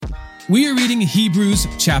We are reading Hebrews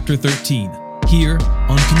chapter 13 here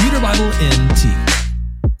on Commuter Bible NT.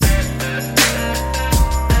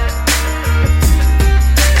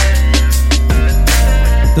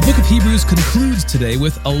 The book of Hebrews concludes today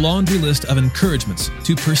with a laundry list of encouragements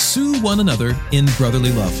to pursue one another in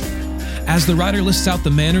brotherly love. As the writer lists out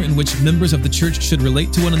the manner in which members of the church should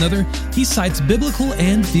relate to one another, he cites biblical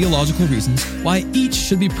and theological reasons why each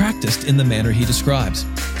should be practiced in the manner he describes.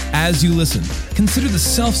 As you listen, consider the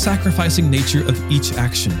self-sacrificing nature of each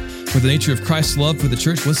action, for the nature of Christ's love for the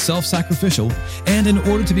church was self-sacrificial, and in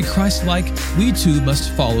order to be Christ-like, we too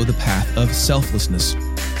must follow the path of selflessness.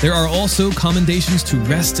 There are also commendations to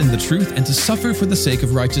rest in the truth and to suffer for the sake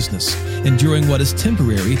of righteousness, enduring what is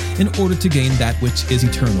temporary in order to gain that which is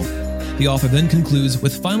eternal. The author then concludes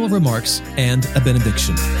with final remarks and a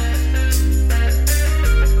benediction.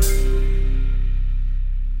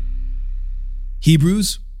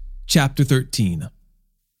 Hebrews chapter 13.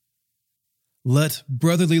 Let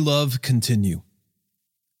brotherly love continue.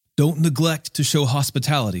 Don't neglect to show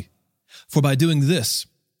hospitality, for by doing this,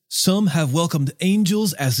 some have welcomed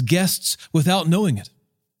angels as guests without knowing it.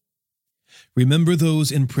 Remember those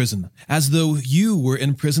in prison, as though you were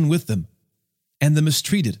in prison with them, and the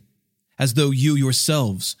mistreated, as though you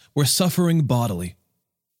yourselves were suffering bodily.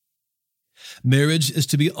 Marriage is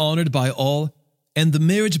to be honored by all, and the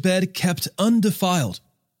marriage bed kept undefiled,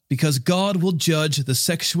 because God will judge the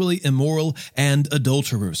sexually immoral and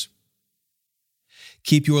adulterers.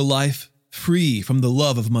 Keep your life free from the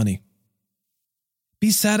love of money.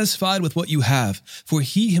 Be satisfied with what you have, for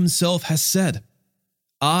He Himself has said,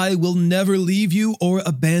 I will never leave you or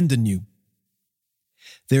abandon you.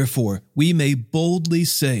 Therefore, we may boldly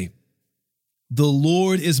say, the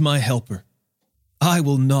Lord is my helper. I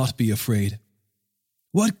will not be afraid.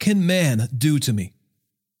 What can man do to me?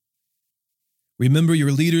 Remember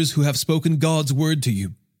your leaders who have spoken God's word to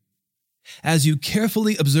you. As you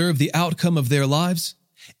carefully observe the outcome of their lives,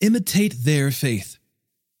 imitate their faith.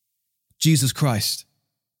 Jesus Christ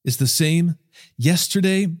is the same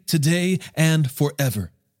yesterday, today, and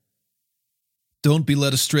forever. Don't be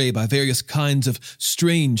led astray by various kinds of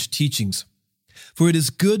strange teachings, for it is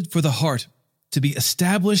good for the heart to be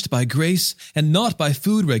established by grace and not by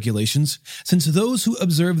food regulations, since those who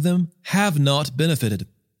observe them have not benefited.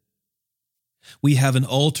 We have an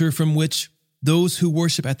altar from which those who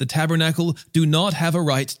worship at the tabernacle do not have a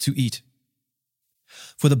right to eat.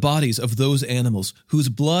 For the bodies of those animals whose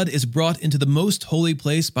blood is brought into the most holy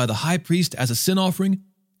place by the high priest as a sin offering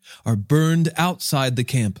are burned outside the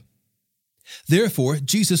camp. Therefore,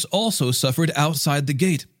 Jesus also suffered outside the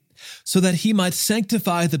gate, so that He might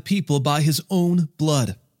sanctify the people by His own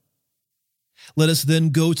blood. Let us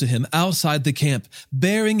then go to Him outside the camp,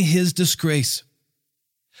 bearing His disgrace.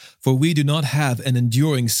 For we do not have an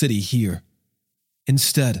enduring city here.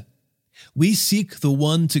 Instead, we seek the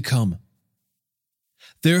one to come.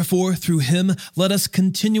 Therefore, through Him, let us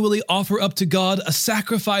continually offer up to God a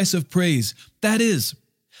sacrifice of praise, that is,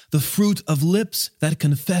 the fruit of lips that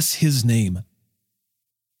confess His name.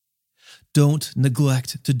 Don't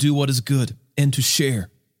neglect to do what is good and to share,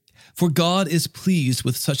 for God is pleased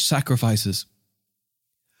with such sacrifices.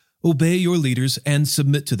 Obey your leaders and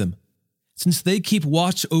submit to them, since they keep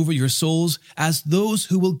watch over your souls as those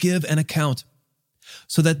who will give an account,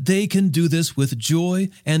 so that they can do this with joy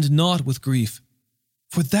and not with grief,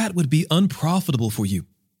 for that would be unprofitable for you.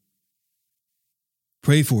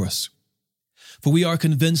 Pray for us, for we are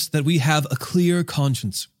convinced that we have a clear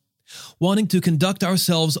conscience, wanting to conduct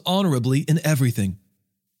ourselves honorably in everything.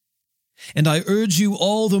 And I urge you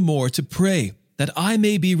all the more to pray that I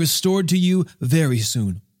may be restored to you very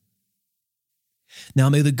soon. Now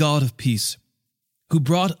may the God of peace, who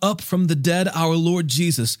brought up from the dead our Lord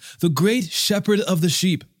Jesus, the great shepherd of the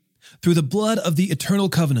sheep, through the blood of the eternal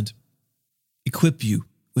covenant, equip you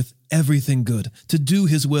with everything good to do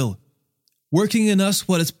His will, working in us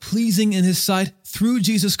what is pleasing in His sight through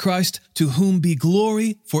Jesus Christ, to whom be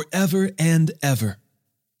glory forever and ever.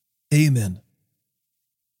 Amen.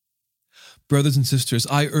 Brothers and sisters,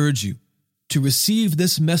 I urge you to receive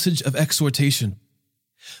this message of exhortation,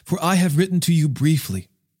 for I have written to you briefly.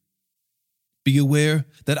 Be aware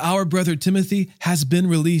that our brother Timothy has been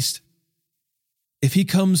released. If he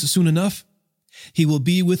comes soon enough, he will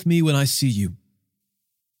be with me when I see you.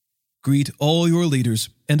 Greet all your leaders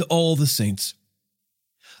and all the saints.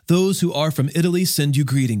 Those who are from Italy send you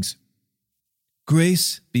greetings.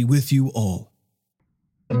 Grace be with you all.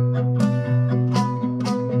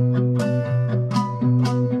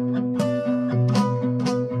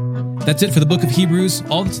 That's it for the book of Hebrews.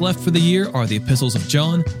 All that's left for the year are the epistles of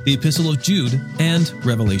John, the epistle of Jude, and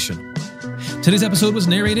Revelation. Today's episode was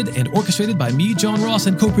narrated and orchestrated by me, John Ross,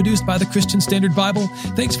 and co-produced by the Christian Standard Bible.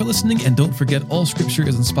 Thanks for listening, and don't forget, all Scripture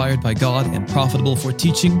is inspired by God and profitable for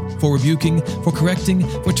teaching, for rebuking, for correcting,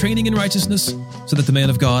 for training in righteousness, so that the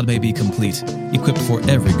man of God may be complete, equipped for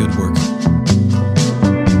every good work.